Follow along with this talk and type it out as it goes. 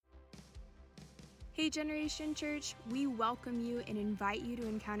Hey Generation Church, we welcome you and invite you to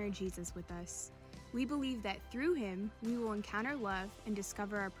encounter Jesus with us. We believe that through him, we will encounter love and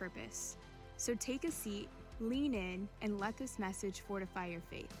discover our purpose. So take a seat, lean in, and let this message fortify your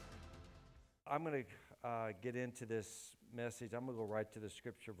faith. I'm going to get into this message. I'm going to go right to the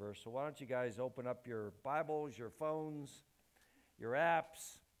scripture verse. So why don't you guys open up your Bibles, your phones, your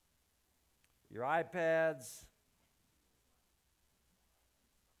apps, your iPads,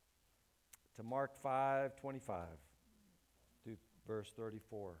 to Mark 5:25 through verse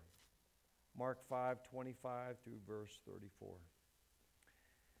 34. Mark 5:25 through verse 34.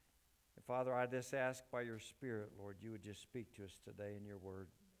 And Father, I just ask by your Spirit, Lord, you would just speak to us today in your word,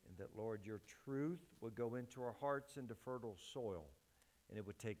 and that, Lord, your truth would go into our hearts into fertile soil, and it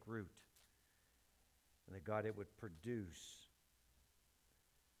would take root. And that, God, it would produce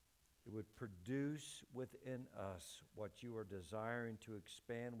within us what you are desiring to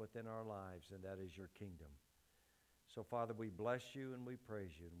expand within our lives, and that is your kingdom. So, Father, we bless you and we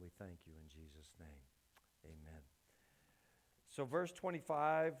praise you and we thank you in Jesus' name. Amen. So, verse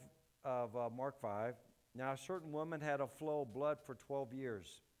 25 of Mark 5, now a certain woman had a flow of blood for 12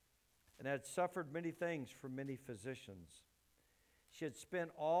 years and had suffered many things from many physicians. She had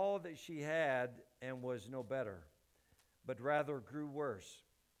spent all that she had and was no better, but rather grew worse.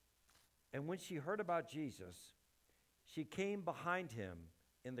 And when she heard about Jesus, she came behind him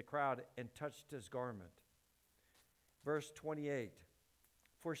in the crowd and touched his garment. Verse 28,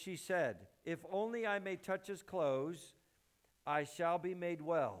 for she said, if only I may touch his clothes, I shall be made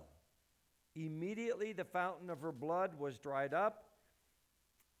well. Immediately the fountain of her blood was dried up,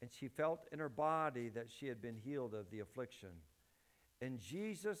 and she felt in her body that she had been healed of the affliction. And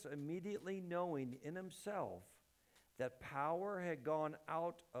Jesus, immediately knowing in himself that power had gone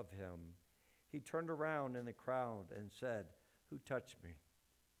out of him, he turned around in the crowd and said, who touched me?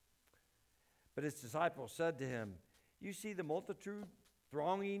 But his disciples said to him, you see the multitude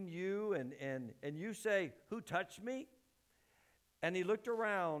thronging you, and you say, who touched me? And he looked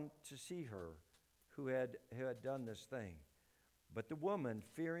around to see her who had done this thing. But the woman,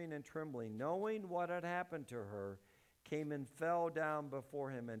 fearing and trembling, knowing what had happened to her, came and fell down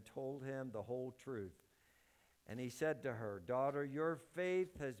before him and told him the whole truth. And he said to her, daughter, your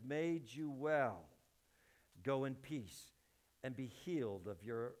faith has made you well. Go in peace and be healed of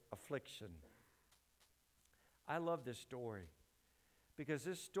your affliction. I love this story because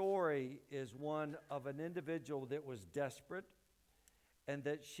this story is one of an individual that was desperate and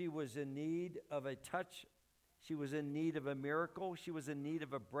that she was in need of a touch. She was in need of a miracle. She was in need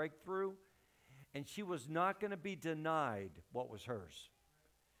of a breakthrough. And she was not going to be denied what was hers.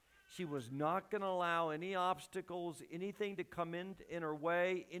 She was not going to allow any obstacles, anything to come in her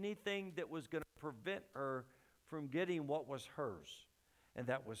way, anything that was going to prevent her from getting what was hers, and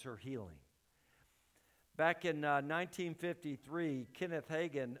that was her healing. Back in 1953, Kenneth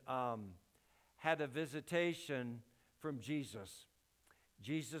Hagin had a visitation from Jesus.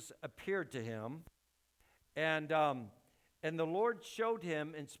 Jesus appeared to him, and the Lord showed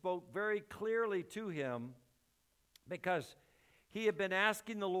him and spoke very clearly to him because he had been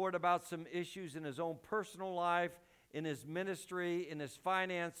asking the Lord about some issues in his own personal life, in his ministry, in his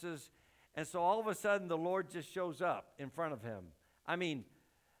finances. And so all of a sudden, the Lord just shows up in front of him. I mean,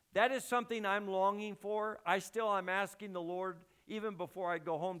 that is something I'm longing for. I'm asking the Lord, even before I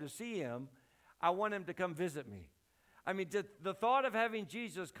go home to see him, I want him to come visit me. I mean, the thought of having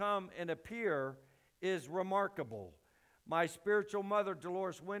Jesus come and appear is remarkable. My spiritual mother,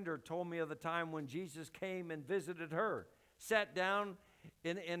 Dolores Winder, told me of the time when Jesus came and visited her, sat down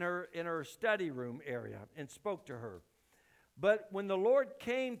in her study room area and spoke to her. But when the Lord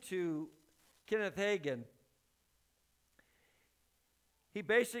came to Kenneth Hagin, he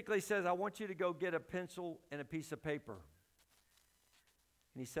basically says, I want you to go get a pencil and a piece of paper.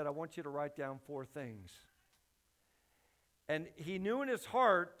 And he said, I want you to write down 4 things. And he knew in his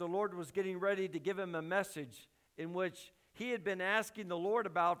heart the Lord was getting ready to give him a message in which he had been asking the Lord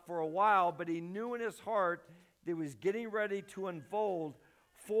about for a while, but he knew in his heart that he was getting ready to unfold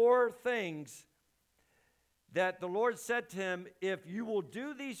 4 things that the Lord said to him, if you will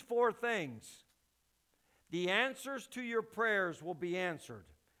do these 4 things, the answers to your prayers will be answered.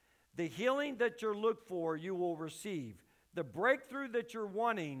 The healing that you're looking for, you will receive. The breakthrough that you're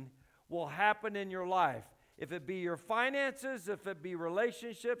wanting will happen in your life. If it be your finances, if it be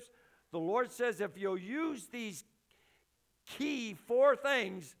relationships, the Lord says if you'll use these key 4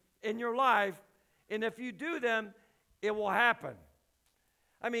 things in your life, and if you do them, it will happen.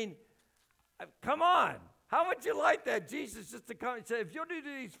 I mean, come on. How would you like that? Jesus just to come and say, if you'll do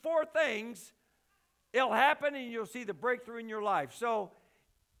these 4 things, it'll happen and you'll see the breakthrough in your life. So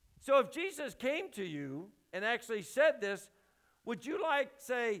So if Jesus came to you and actually said this, would you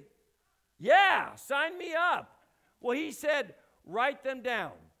say, yeah, sign me up? Well, he said, write them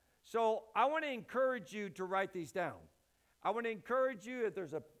down. So I want to encourage you to write these down. I want to encourage you, if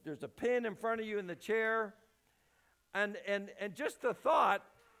there's a pen in front of you in the chair, and just the thought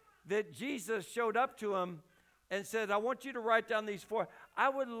that Jesus showed up to him and said, I want you to write down these 4. I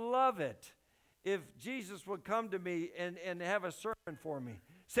would love it if Jesus would come to me and have a sermon for me.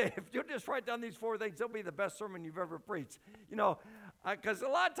 Say, if you just write down these 4 things, it'll be the best sermon you've ever preached. Because a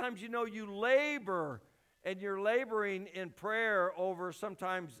lot of times, you labor, and you're laboring in prayer over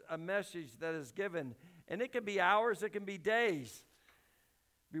sometimes a message that is given. And it can be hours, it can be days.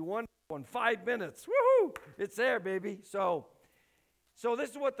 Be wonderful in 5 minutes. Woohoo! It's there, baby. So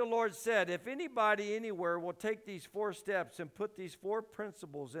this is what the Lord said. If anybody anywhere will take these 4 steps and put these 4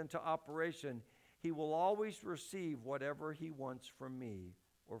 principles into operation, he will always receive whatever he wants from me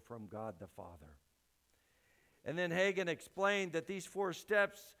or from God the Father. And then Hagin explained that these 4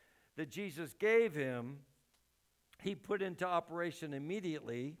 steps that Jesus gave him, he put into operation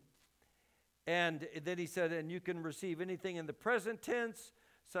immediately. And then he said, and you can receive anything in the present tense,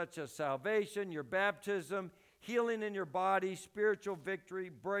 such as salvation, your baptism, healing in your body, spiritual victory,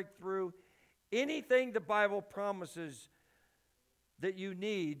 breakthrough. Anything the Bible promises that you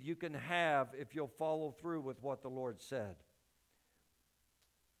need, you can have if you'll follow through with what the Lord said.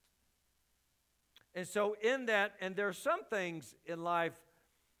 And so in that, and there are some things in life,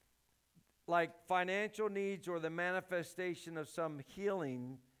 like financial needs or the manifestation of some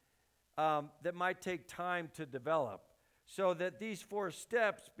healing, that might take time to develop, so that these 4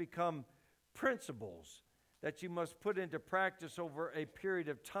 steps become principles that you must put into practice over a period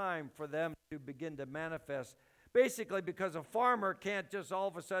of time for them to begin to manifest. Basically, because a farmer can't just all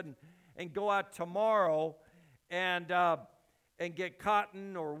of a sudden and go out tomorrow and get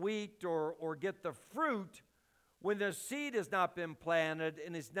cotton or wheat or get the fruit when the seed has not been planted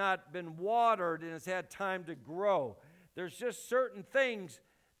and it's not been watered and it's had time to grow. There's just certain things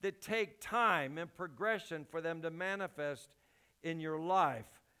that take time and progression for them to manifest in your life.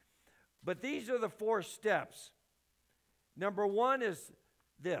 But these are the 4 steps. Number 1 is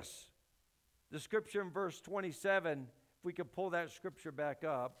this. The scripture in verse 27, if we could pull that scripture back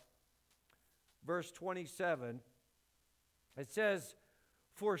up. Verse 27, it says,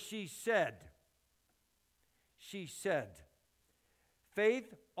 for she said.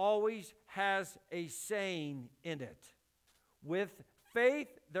 Faith always has a saying in it. With faith,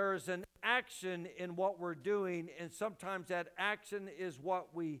 there is an action in what we're doing, and sometimes that action is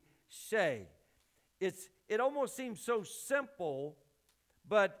what we say. It almost seems so simple,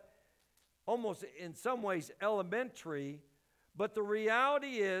 but almost in some ways elementary. But the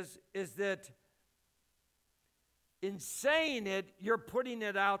reality is that in saying it, you're putting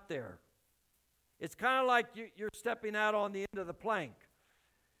it out there. It's kind of like you're stepping out on the end of the plank.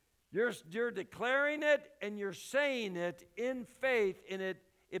 You're declaring it and you're saying it in faith, and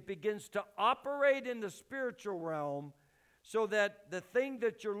it begins to operate in the spiritual realm so that the thing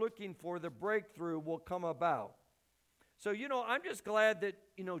that you're looking for, the breakthrough, will come about. So, I'm just glad that,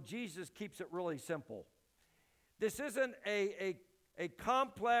 Jesus keeps it really simple. This isn't a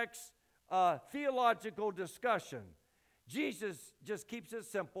complex theological discussion. Jesus just keeps it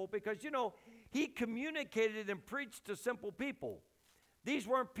simple because, he communicated and preached to simple people. These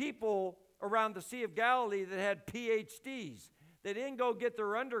weren't people around the Sea of Galilee that had PhDs. They didn't go get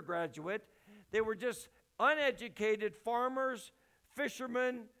their undergraduate. They were just uneducated farmers,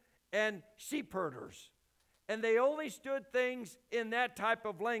 fishermen, and sheep herders. And they only stood things in that type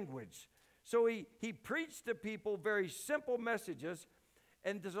of language. So he preached to people very simple messages.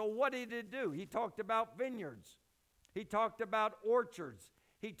 And so what did he do? He talked about vineyards. He talked about orchards.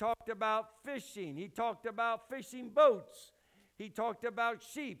 He talked about fishing. He talked about fishing boats. He talked about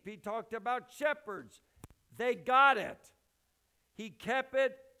sheep. He talked about shepherds. They got it. He kept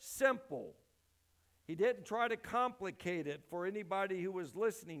it simple. He didn't try to complicate it for anybody who was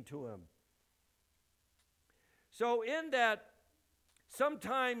listening to him. So in that,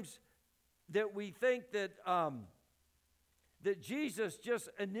 sometimes that we think that that Jesus just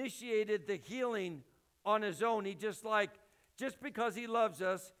initiated the healing on his own. Just because he loves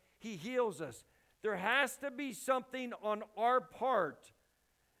us, he heals us. There has to be something on our part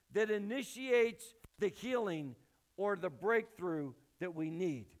that initiates the healing or the breakthrough that we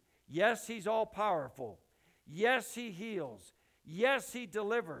need. Yes, he's all powerful. Yes, he heals. Yes, he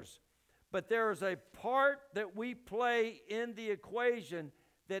delivers. But there is a part that we play in the equation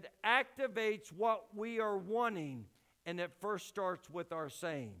that activates what we are wanting, and it first starts with our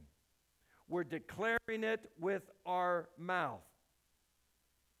saying. We're declaring it with our mouth.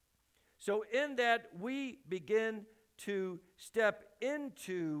 So in that, we begin to step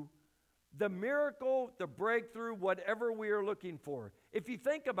into the miracle, the breakthrough, whatever we are looking for. If you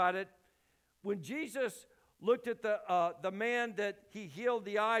think about it, when Jesus looked at the man that he healed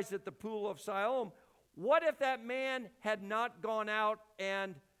the eyes at the pool of Siloam, what if that man had not gone out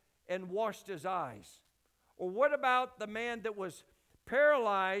and washed his eyes? Or what about the man that was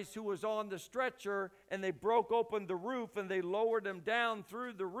paralyzed who was on the stretcher, and they broke open the roof and they lowered him down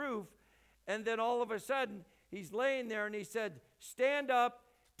through the roof, and then all of a sudden he's laying there and he said, stand up,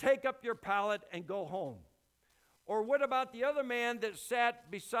 take up your pallet and go home? Or what about the other man that sat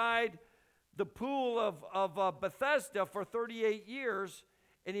beside the pool of Bethesda for 38 years,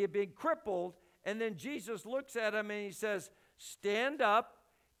 and he had been crippled, and then Jesus looks at him and he says, stand up,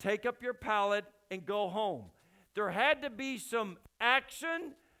 take up your pallet and go home? There had to be some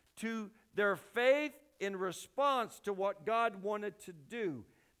action to their faith in response to what God wanted to do.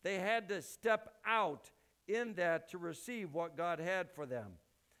 They had to step out in that to receive what God had for them.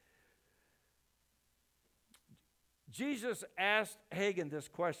 Jesus asked Hagin this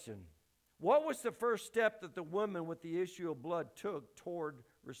question: what was the first step that the woman with the issue of blood took toward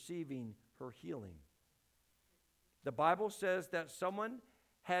receiving her healing? The Bible says that someone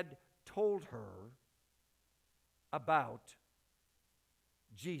had told her about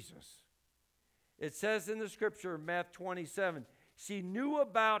Jesus. It says in the scripture, Matthew 27, she knew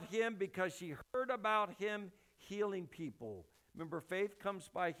about him because she heard about him healing people. Remember, faith comes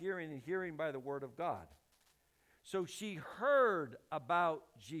by hearing, and hearing by the word of God. So she heard about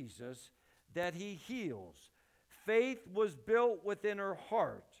Jesus, that he heals. Faith was built within her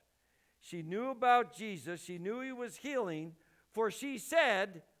heart. She knew about Jesus. She knew he was healing, for she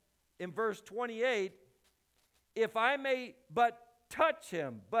said in verse 28, if I may but touch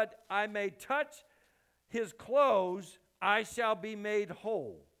him, but I may touch his clothes, I shall be made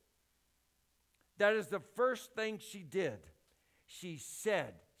whole. That is the first thing she did. She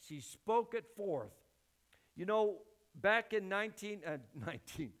said, she spoke it forth. You know, back in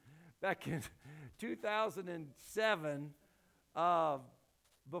 2007,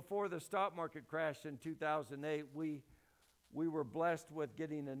 before the stock market crashed in 2008, we were blessed with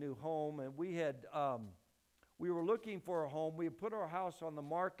getting a new home, and we were looking for a home. We had put our house on the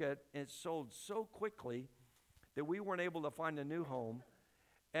market, and it sold so quickly that we weren't able to find a new home.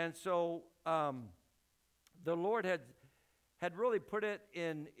 And so the Lord had really put it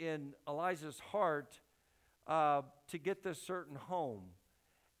in Eliza's heart to get this certain home.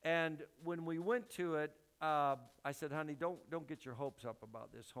 And when we went to it, I said, honey, don't get your hopes up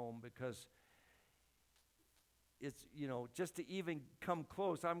about this home, because it's, just to even come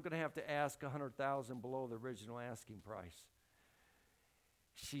close, I'm going to have to ask $100,000 below the original asking price.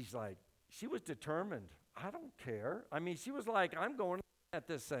 She's like, she was determined. I don't care. I mean, she was like, I'm going at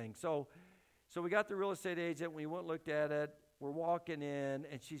this thing. So we got the real estate agent. We went and looked at it. We're walking in,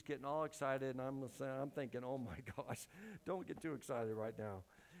 and she's getting all excited, and I'm thinking, oh my gosh, don't get too excited right now.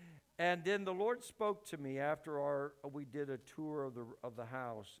 And then the Lord spoke to me after we did a tour of the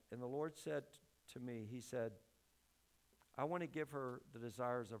house, and the Lord said to me, he said, I want to give her the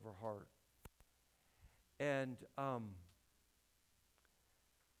desires of her heart. And I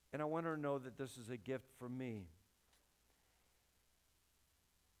want her to know that this is a gift from me.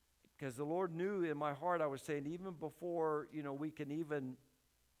 Because the Lord knew in my heart, I was saying, even before, we can even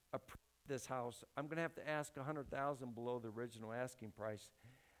approve this house, I'm going to have to ask $100,000 below the original asking price.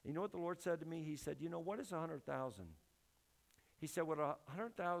 And you know what the Lord said to me? He said, what is $100,000? He said, what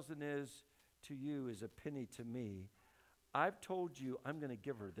 $100,000 is to you is a penny to me. I've told you I'm going to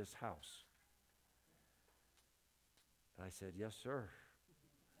give her this house. And I said, yes, sir.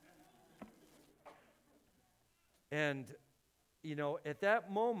 And, at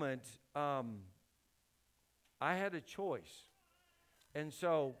that moment, I had a choice. And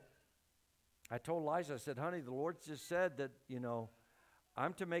so I told Liza, I said, honey, the Lord just said that,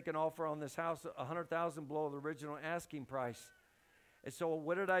 I'm to make an offer on this house, $100,000 below the original asking price. And so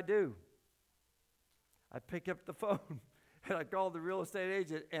what did I do? I picked up the phone and I called the real estate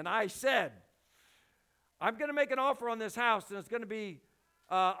agent, and I said, I'm going to make an offer on this house, and it's going to be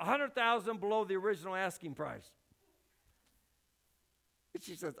 $100,000 below the original asking price. And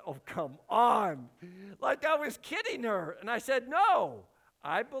she says, oh, come on. Like I was kidding her. And I said, no,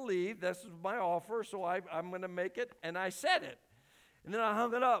 I believe this is my offer, so I'm going to make it. And I said it. And then I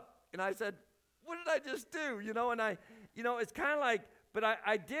hung it up. And I said, what did I just do? And it's kind of like, but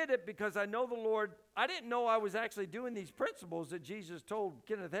I did it because I know the Lord. I didn't know I was actually doing these principles that Jesus told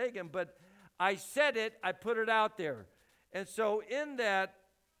Kenneth Hagin, but I said it, I put it out there. And so in that,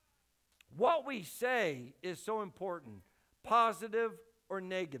 what we say is so important, positive or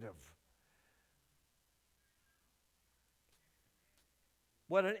negative.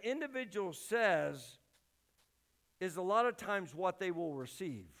 what an individual says is a lot of times what they will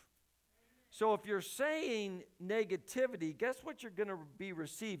receive. So if you're saying negativity, guess what you're going to be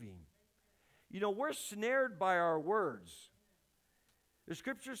receiving? You know, we're snared by our words. The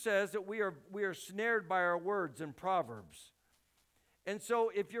scripture says that we are snared by our words in Proverbs. And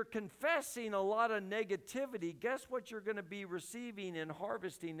so if you're confessing a lot of negativity, guess what you're going to be receiving and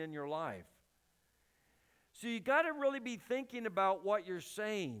harvesting in your life? So you got to really be thinking about what you're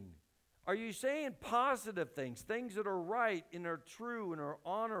saying. Are you saying positive things, things that are right and are true and are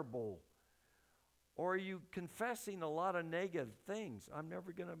honorable? Or are you confessing a lot of negative things? I'm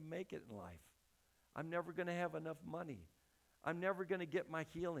never going to make it in life. I'm never going to have enough money. I'm never going to get my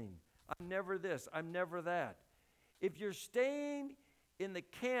healing. I'm never this. I'm never that. If you're staying in the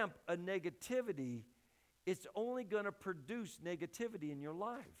camp of negativity, it's only going to produce negativity in your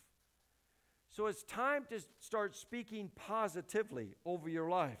life. So it's time to start speaking positively over your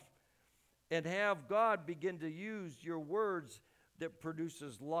life and have God begin to use your words that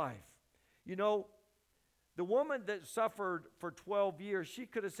produces life. You know, the woman that suffered for 12 years, she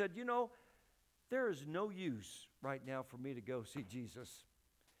could have said, you know, there is no use right now for me to go see Jesus.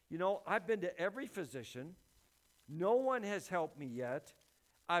 You know, I've been to every physician. No one has helped me yet.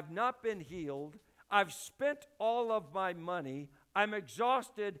 I've not been healed. I've spent all of my money. I'm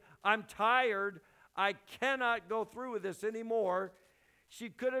exhausted. I'm tired. I cannot go through with this anymore. She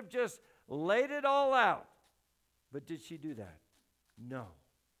could have just laid it all out. But did she do that? No.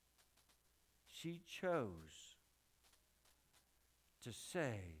 She chose to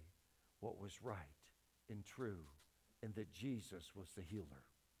say what was right and true, and that Jesus was the healer.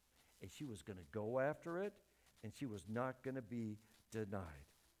 And she was going to go after it, and she was not going to be denied.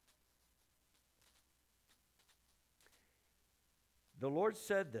 The Lord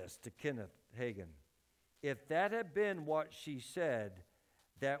said this to Kenneth Hagin. If that had been what she said,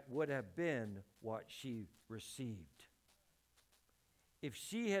 that would have been what she received. If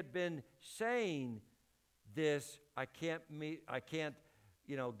she had been saying this, I can't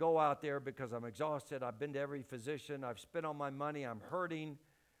go out there because I'm exhausted. I've been to every physician. I've spent all my money. I'm hurting.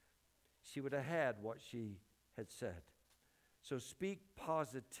 She would have had what she had said. So speak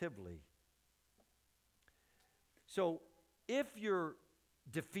positively. So if you're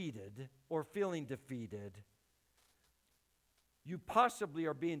defeated or feeling defeated, you possibly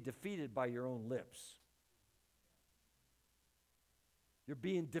are being defeated by your own lips. You're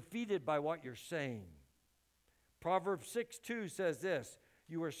being defeated by what you're saying. Proverbs 6:2 says this,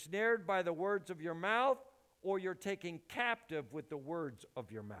 you are snared by the words of your mouth, or you're taken captive with the words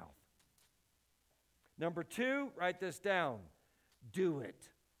of your mouth. Number 2, write this down. Do it.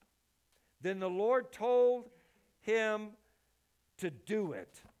 Then the Lord told him to do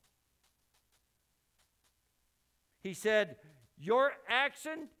it. He said, your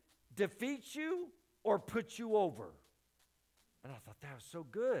action defeats you or puts you over. And I thought that was so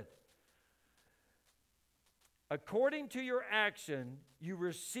good. According to your action, you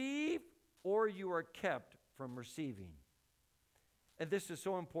receive or you are kept from receiving. And this is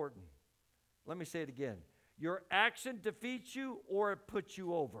so important. Let me say it again. Your action defeats you or it puts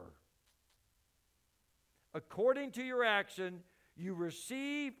you over. According to your action, you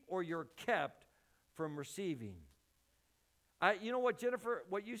receive or you're kept from receiving. You know what, Jennifer,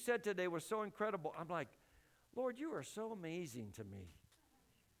 what you said today was so incredible. I'm like, Lord, you are so amazing to me.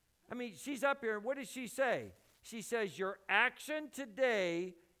 I mean, she's up here, and what does she say? She says, your action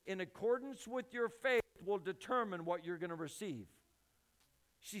today, in accordance with your faith, will determine what you're going to receive.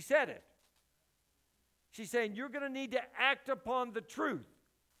 She said it. She's saying, you're going to need to act upon the truth.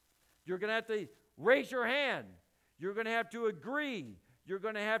 You're going to have to raise your hand. You're going to have to agree. You're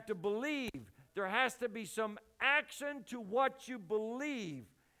going to have to believe. There has to be some action to what you believe.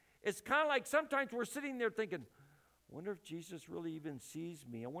 It's kind of like sometimes we're sitting there thinking, I wonder if Jesus really even sees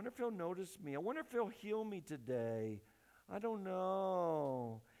me. I wonder if he'll notice me. I wonder if he'll heal me today. I don't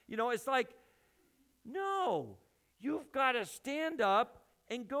know. You know, it's like, no, you've got to stand up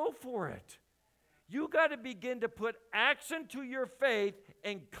and go for it. You got to begin to put action to your faith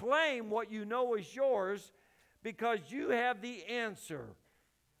and claim what you know is yours because you have the answer.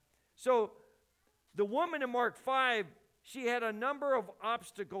 So the woman in Mark 5, she had a number of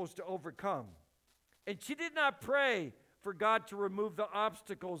obstacles to overcome. And she did not pray for God to remove the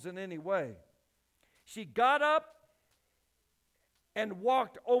obstacles in any way. She got up and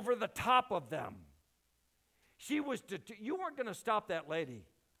walked over the top of them. You weren't going to stop that lady.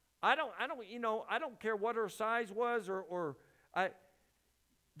 I don't care what her size was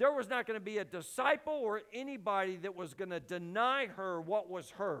there was not going to be a disciple or anybody that was going to deny her what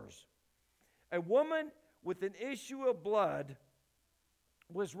was hers. A woman with an issue of blood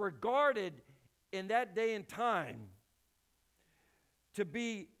was regarded in that day and time to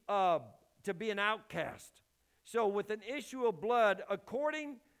be an outcast. So with an issue of blood,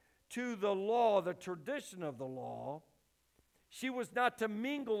 according to the law, the tradition of the law, she was not to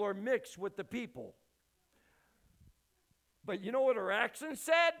mingle or mix with the people. But you know what her action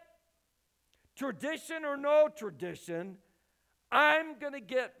said? Tradition or no tradition, I'm going to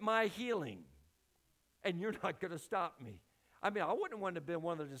get my healing, and you're not going to stop me. I mean, I wouldn't want to have been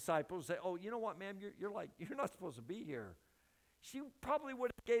one of the disciples and say, oh, you know what, ma'am, you're not supposed to be here. She probably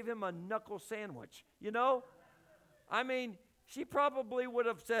would have gave him a knuckle sandwich, you know? I mean, she probably would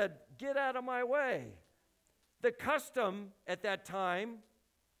have said, get out of my way. The custom at that time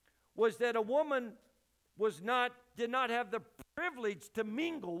was that a woman did not have the privilege to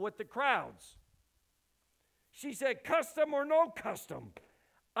mingle with the crowds. She said, custom or no custom,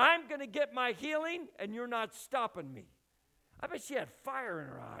 I'm going to get my healing and you're not stopping me. I bet she had fire in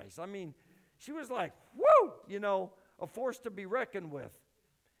her eyes. I mean, she was like, whoo, you know, a force to be reckoned with.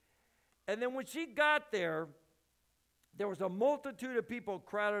 And then when she got there was a multitude of people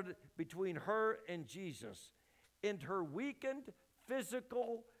crowded between her and Jesus. In her weakened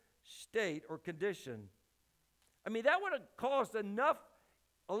physical state or condition, I mean, that would have caused a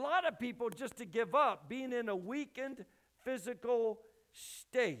lot of people just to give up, being in a weakened physical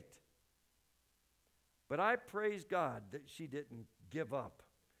state. But I praise God that she didn't give up.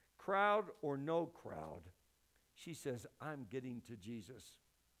 Crowd or no crowd, she says, I'm getting to Jesus.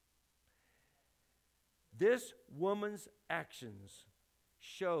 This woman's actions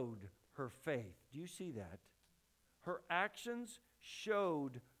showed her faith. Do you see that? Her actions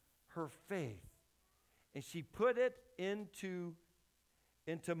showed her faith. And she put it into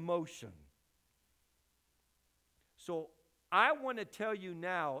motion. So I want to tell you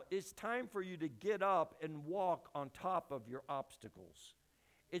now, it's time for you to get up and walk on top of your obstacles.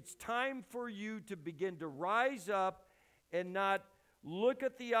 It's time for you to begin to rise up and not look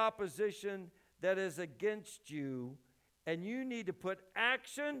at the opposition that is against you. And you need to put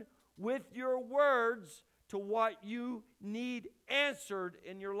action with your words to what you need answered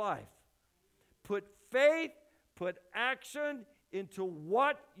in your life. Put faith, put action into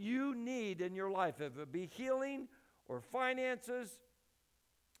what you need in your life. If it be healing or finances,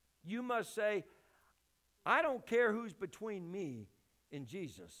 you must say, I don't care who's between me and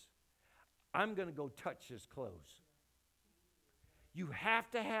Jesus. I'm going to go touch his clothes. You have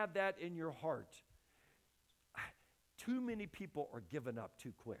to have that in your heart. Too many people are giving up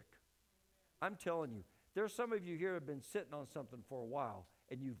too quick. I'm telling you, there's some of you here who have been sitting on something for a while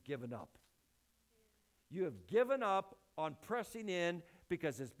and you've given up. You have given up on pressing in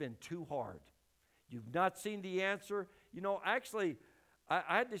because it's been too hard. You've not seen the answer. You know, actually, I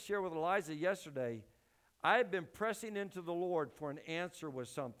had to share with Eliza yesterday, I had been pressing into the Lord for an answer with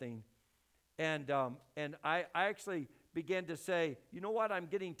something, and I actually began to say, you know what, I'm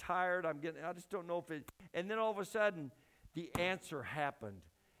getting tired, I just don't know if it, and then all of a sudden, the answer happened,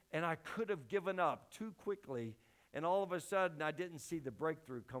 and I could have given up too quickly, and all of a sudden, I didn't see the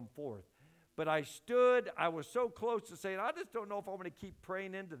breakthrough come forth. But I was so close to saying, I just don't know if I'm going to keep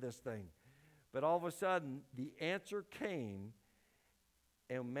praying into this thing. But all of a sudden, the answer came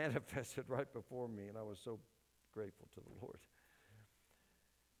and manifested right before me, and I was so grateful to the Lord.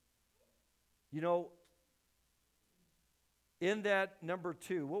 You know, in that number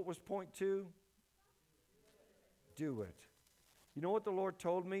 2, what was point 2? Do it. You know what the Lord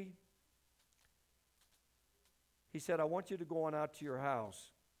told me? He said, I want you to go on out to your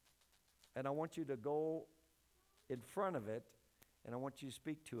house, and I want you to go in front of it, and I want you to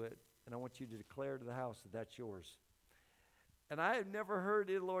speak to it, and I want you to declare to the house that that's yours. And I have never heard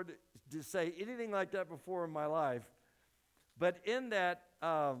the Lord to say anything like that before in my life. But in that,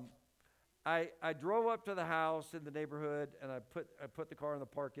 I drove up to the house in the neighborhood, and I put the car in the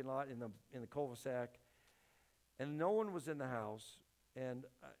parking lot in the cul-de-sac, and no one was in the house. And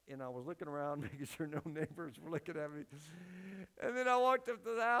I was looking around, making sure no neighbors were looking at me. And then I walked up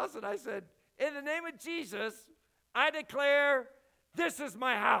to the house, and I said, in the name of Jesus, I declare this is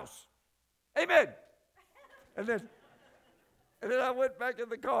my house. Amen. And then I went back in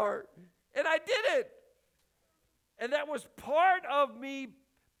the car, and I did it. And that was part of me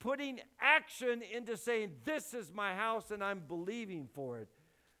putting action into saying, this is my house, and I'm believing for it.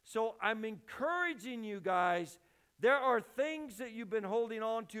 So I'm encouraging you guys, there are things that you've been holding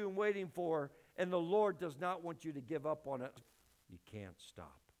on to and waiting for, and the Lord does not want you to give up on it. You can't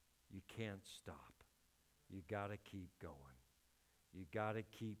stop. You can't stop. You got to keep going. You got to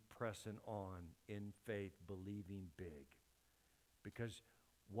keep pressing on in faith, believing big. Because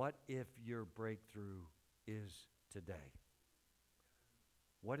what if your breakthrough is today?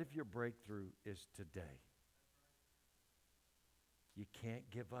 What if your breakthrough is today? You can't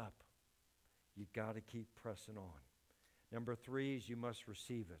give up. You got to keep pressing on. Number 3 is you must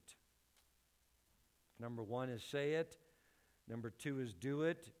receive it. Number 1 is say it. Number 2 is do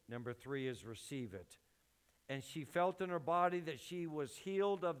it. Number 3 is receive it. And she felt in her body that she was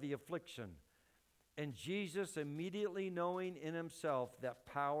healed of the affliction. And Jesus, immediately knowing in himself that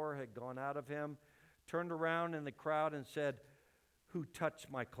power had gone out of him, turned around in the crowd and said, "Who touched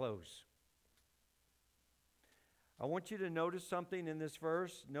my clothes?" I want you to notice something in this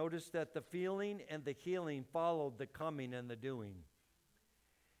verse. Notice that the feeling and the healing followed the coming and the doing.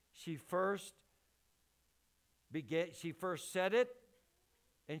 She first said it,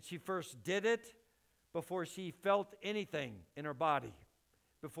 and she first did it before she felt anything in her body,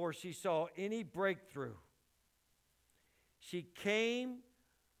 before she saw any breakthrough. She came,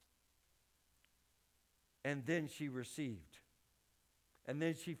 and then she received. And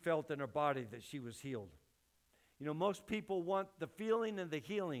then she felt in her body that she was healed. You know, most people want the feeling and the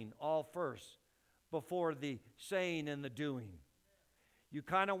healing all first before the saying and the doing. You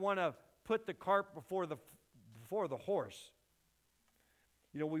kind of want to put the cart before the horse.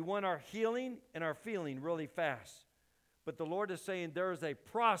 You know, we want our healing and our feeling really fast. But the Lord is saying there is a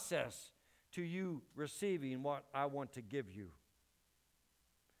process to you receiving what I want to give you.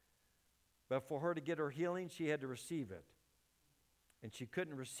 But for her to get her healing, she had to receive it. And she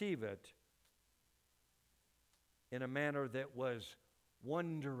couldn't receive it in a manner that was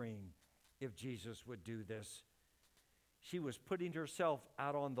wondering if Jesus would do this. She was putting herself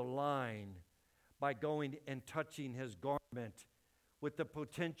out on the line by going and touching his garment with the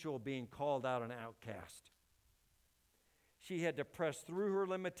potential of being called out an outcast. She had to press through her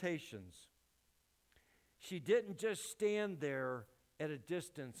limitations. She didn't just stand there at a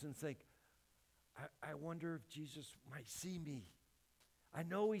distance and think, I wonder if Jesus might see me. I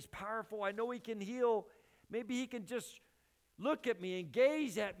know he's powerful. I know he can heal. Maybe he can just look at me and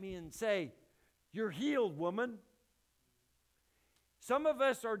gaze at me and say, "You're healed, woman." Some of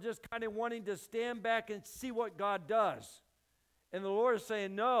us are just kind of wanting to stand back and see what God does. And the Lord is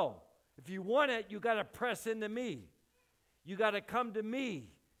saying, no, if you want it, you got to press into me. You got to come to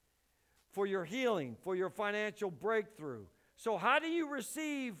me for your healing, for your financial breakthrough. So how do you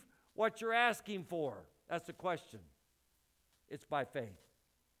receive what you're asking for? That's the question. It's by faith.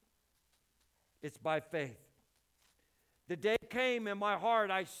 It's by faith. The day came in my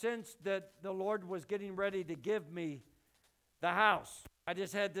heart, I sensed that the Lord was getting ready to give me the house. I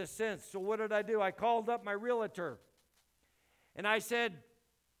just had this sense. So what did I do? I called up my realtor. And I said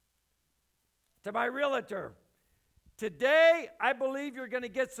to my realtor, "Today, I believe you're going to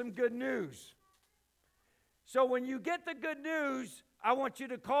get some good news. So when you get the good news, I want you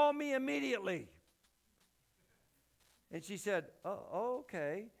to call me immediately." And she said, "Oh,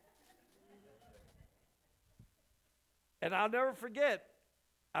 okay." And I'll never forget,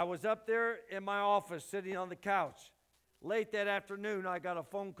 I was up there in my office sitting on the couch. Late that afternoon, I got a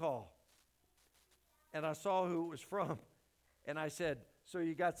phone call. And I saw who it was from. And I said, "So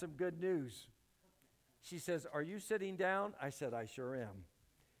you got some good news?" She says, "Are you sitting down?" I said, "I sure am."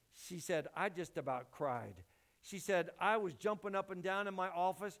 She said, "I just about cried." She said, "I was jumping up and down in my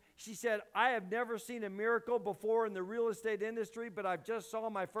office." She said, "I have never seen a miracle before in the real estate industry, but I've just saw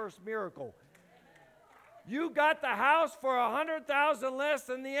my first miracle. You got the house for $100,000 less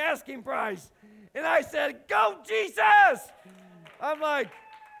than the asking price." And I said, "Go, Jesus!" I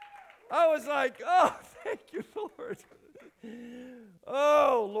was like, "Oh, thank you, Lord."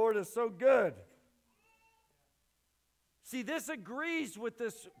 Oh, Lord is so good. See, this agrees with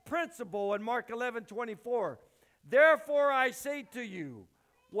this principle in Mark 11:24. "Therefore I say to you,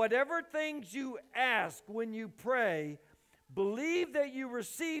 whatever things you ask when you pray, believe that you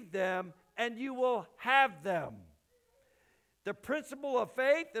receive them and you will have them." The principle of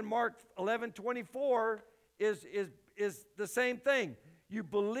faith in Mark 11:24 is the same thing. You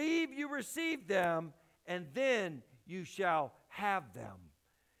believe you receive them, and then you shall have them.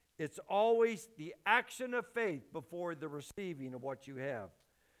 It's always the action of faith before the receiving of what you have.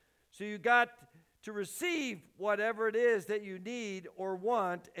 So you got to receive whatever it is that you need or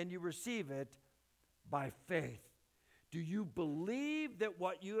want, and you receive it by faith. Do you believe that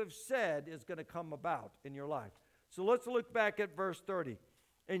what you have said is going to come about in your life? So let's look back at verse 30.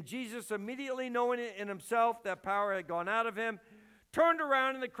 "And Jesus, immediately knowing it in himself that power had gone out of him, turned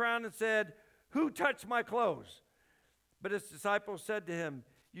around in the crowd and said, 'Who touched my clothes?' But his disciples said to him,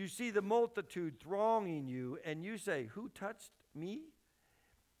 'You see the multitude thronging you, and you say, "Who touched me?"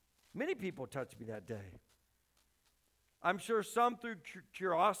 Many people touched me that day. I'm sure some through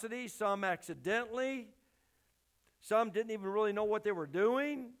curiosity, some accidentally, Some didn't even really know what they were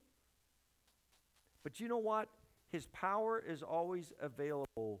doing. But you know what? His power is always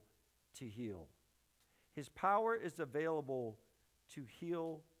available to heal. His power is available to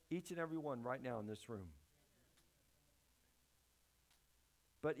heal each and every one right now in this room.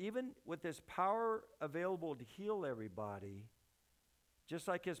 But even with this power available to heal everybody, just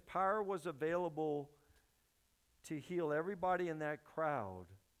like his power was available to heal everybody in that crowd,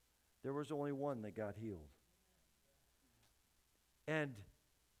 there was only one that got healed. And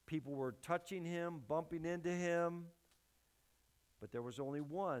people were touching him, bumping into him, but there was only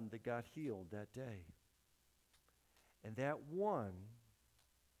one that got healed that day. And that one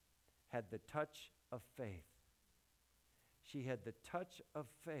had the touch of faith. She had the touch of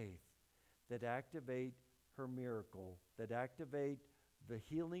faith that activate her miracle, that activate the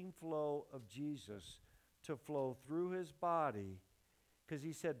healing flow of Jesus to flow through his body, because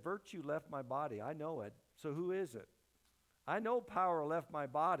he said, virtue left my body. I know it. So who is it? I know power left my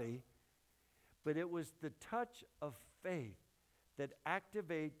body, but it was the touch of faith that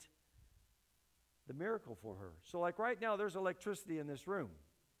activate the miracle for her. So like right now, there's electricity in this room.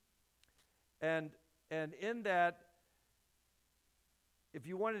 And in that, if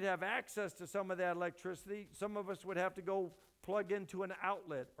you wanted to have access to some of that electricity, some of us would have to go plug into an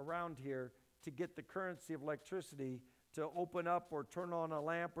outlet around here to get the currency of electricity to open up or turn on a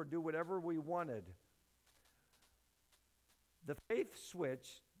lamp or do whatever we wanted. The faith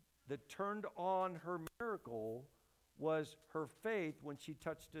switch that turned on her miracle was her faith when she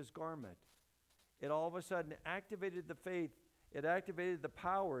touched his garment. It all of a sudden activated the faith, it activated the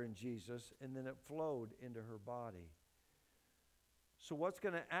power in Jesus, and then it flowed into her body. So what's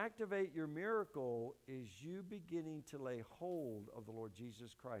going to activate your miracle is you beginning to lay hold of the Lord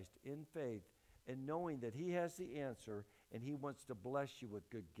Jesus Christ in faith and knowing that he has the answer and he wants to bless you with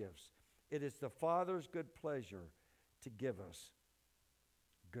good gifts. It is the Father's good pleasure to give us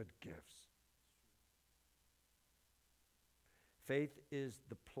good gifts. Faith is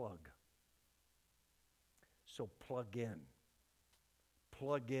the plug. So plug in.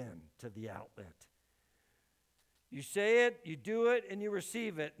 Plug in to the outlet. You say it, you do it, and you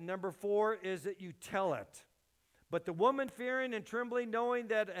receive it. Number 4 is that you tell it. But the woman, fearing and trembling, knowing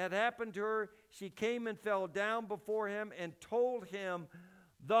that it had happened to her, she came and fell down before him and told him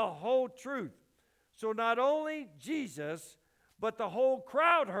the whole truth. So not only Jesus, but the whole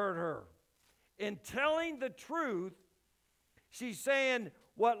crowd heard her. In telling the truth, she's saying,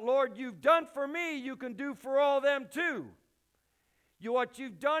 what, Lord, you've done for me, you can do for all them too. What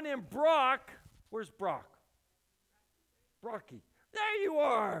you've done in Brock, where's Brock? Brocky. There you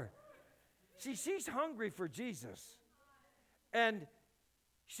are. See, she's hungry for Jesus. And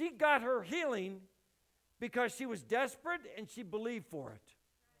she got her healing because she was desperate and she believed for it.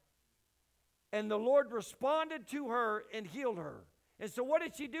 And the Lord responded to her and healed her. And so what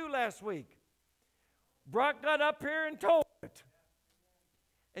did she do last week? Brock got up here and told it.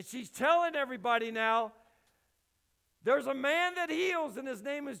 And she's telling everybody now, there's a man that heals and his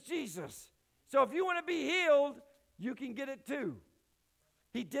name is Jesus. So if you want to be healed, you can get it too.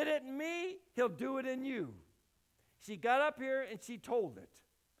 He did it in me, he'll do it in you. She got up here and she told it.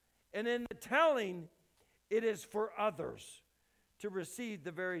 And in the telling, it is for others to receive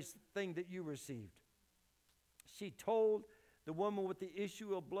the very thing that you received. She told the woman with the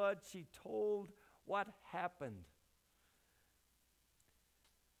issue of blood, she told what happened.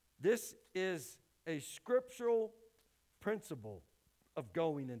 This is a scriptural principle of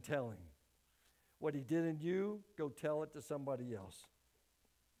going and telling. What he did in you, go tell it to somebody else.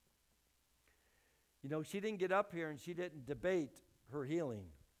 You know, she didn't get up here and she didn't debate her healing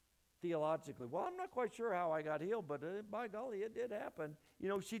theologically. Well, I'm not quite sure how I got healed, but by golly, it did happen. You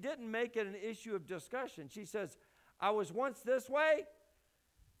know, she didn't make it an issue of discussion. She says, I was once this way,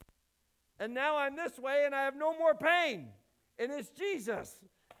 and now I'm this way, and I have no more pain. And it's Jesus.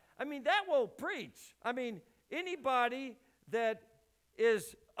 I mean, that will preach. I mean, anybody that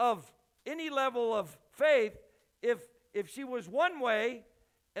is of any level of faith, if she was one way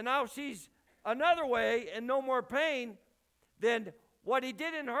and now she's another way and no more pain, then what he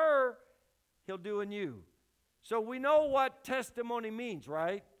did in her, he'll do in you. So we know what testimony means,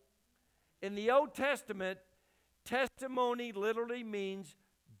 right? In the Old Testament, testimony literally means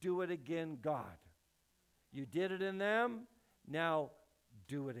do it again, God. You did it in them, now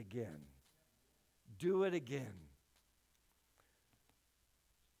do it again. Do it again.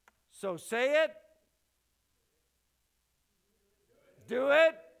 So say it, do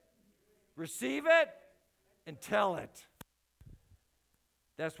it, receive it, and tell it.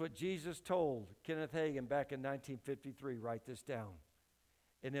 That's what Jesus told Kenneth Hagin back in 1953. Write this down.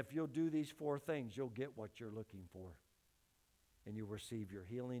 And if you'll do these 4 things, you'll get what you're looking for. And you'll receive your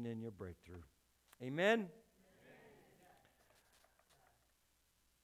healing and your breakthrough. Amen.